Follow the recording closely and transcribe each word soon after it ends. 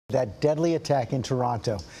That deadly attack in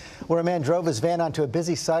Toronto, where a man drove his van onto a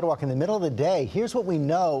busy sidewalk in the middle of the day. Here's what we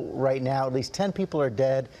know right now. At least 10 people are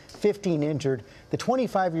dead, 15 injured. The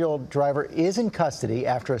 25-year-old driver is in custody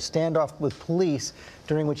after a standoff with police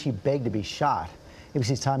during which he begged to be shot.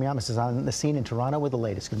 ABC's Tom Yamas is on the scene in Toronto with the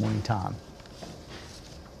latest. Good morning, Tom.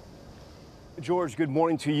 George, good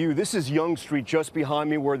morning to you. This is Yonge Street just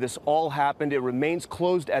behind me where this all happened. It remains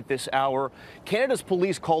closed at this hour. Canada's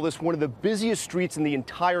police call this one of the busiest streets in the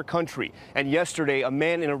entire country. And yesterday, a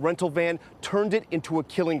man in a rental van turned it into a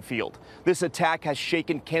killing field. This attack has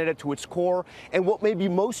shaken Canada to its core. And what may be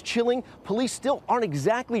most chilling, police still aren't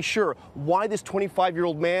exactly sure why this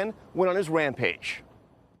 25-year-old man went on his rampage.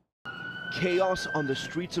 Chaos on the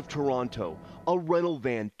streets of Toronto. A rental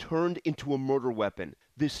van turned into a murder weapon.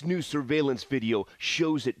 This new surveillance video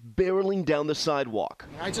shows it barreling down the sidewalk.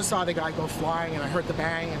 I just saw the guy go flying and I heard the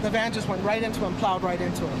bang, and the van just went right into him, plowed right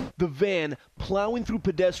into him. The van plowing through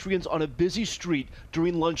pedestrians on a busy street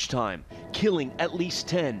during lunchtime, killing at least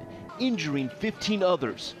 10, injuring 15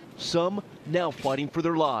 others, some now fighting for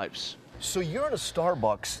their lives. So you're at a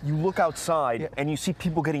Starbucks, you look outside, and you see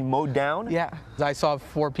people getting mowed down? Yeah, I saw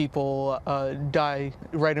 4 people die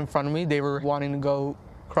right in front of me. They were wanting to go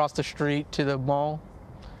across the street to the mall,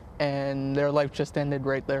 and their life just ended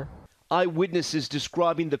right there. Eyewitnesses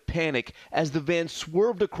describing the panic as the van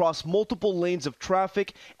swerved across multiple lanes of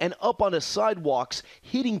traffic and up onto sidewalks,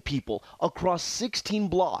 hitting people across 16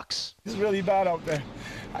 blocks. It's really bad out there.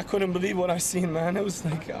 I couldn't believe what I seen, man. It was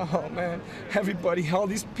like, oh man, everybody, all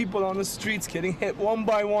these people on the streets getting hit one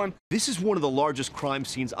by one. This is one of the largest crime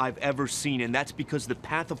scenes I've ever seen, and that's because the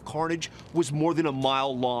path of carnage was more than a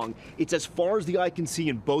mile long. It's as far as the eye can see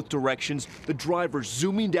in both directions. The driver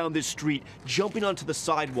zooming down this street, jumping onto the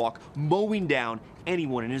sidewalk, mowing down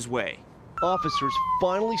anyone in his way. Officers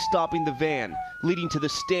finally stopping the van, leading to the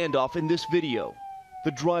standoff in this video.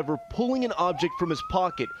 The driver pulling an object from his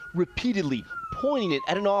pocket, repeatedly pointing it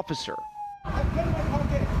at an officer.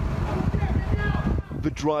 The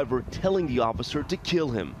driver telling the officer to kill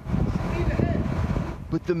him.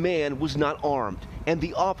 But the man was not armed, and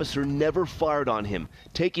the officer never fired on him,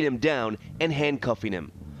 taking him down and handcuffing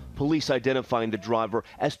him. Police identifying the driver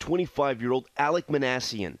as 25-year-old Alec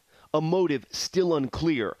Manassian. A motive still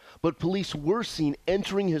unclear, but police were seen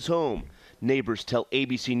entering his home. Neighbors tell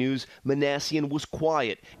ABC News Manassian was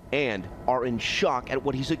quiet and are in shock at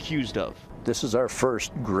what he's accused of. This is our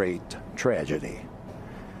first great tragedy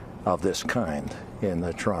of this kind in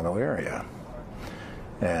the Toronto area,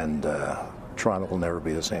 and Toronto will never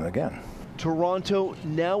be the same again. Toronto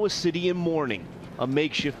now a city in mourning, a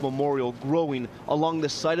makeshift memorial growing along the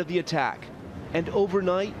site of the attack, and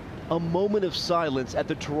overnight a moment of silence at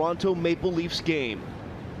the Toronto Maple Leafs game.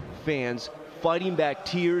 Fans fighting back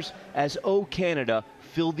tears as O Canada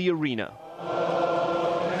filled the arena.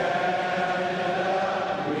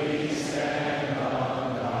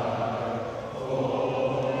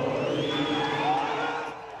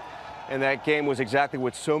 And that game was exactly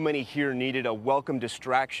what so many here needed, a welcome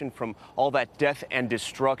distraction from all that death and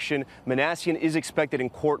destruction. Manassian is expected in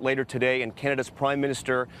court later today, and Canada's Prime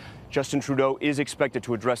Minister Justin Trudeau is expected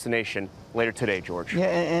to address the nation later today, George. Yeah,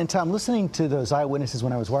 and Tom, listening to those eyewitnesses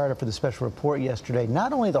when I was wired up for the special report yesterday,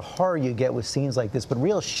 not only the horror you get with scenes like this, but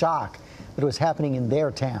real shock that it was happening in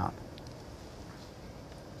their town.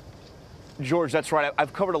 George, that's right.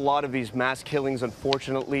 I've covered a lot of these mass killings,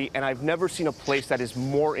 unfortunately, and I've never seen a place that is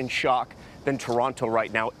more in shock than Toronto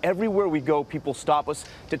right now. Everywhere we go, people stop us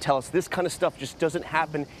to tell us this kind of stuff just doesn't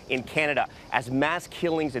happen in Canada. As mass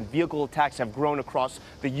killings and vehicle attacks have grown across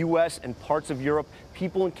the U.S. and parts of Europe,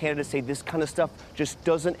 people in Canada say this kind of stuff just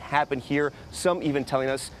doesn't happen here. Some even telling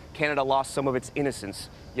us Canada lost some of its innocence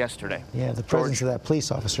yesterday. Yeah, the presence of that police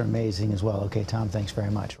officer, amazing as well. Okay, Tom, thanks very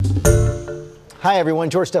much. Hi, everyone.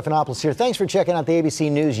 George Stephanopoulos here. Thanks for checking out the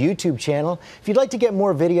ABC News YouTube channel. If you'd like to get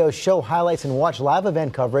more videos, show highlights, and watch live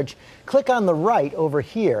event coverage, click on the right over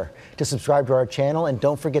here to subscribe to our channel. And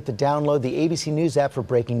don't forget to download the ABC News app for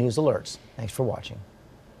breaking news alerts. Thanks for watching.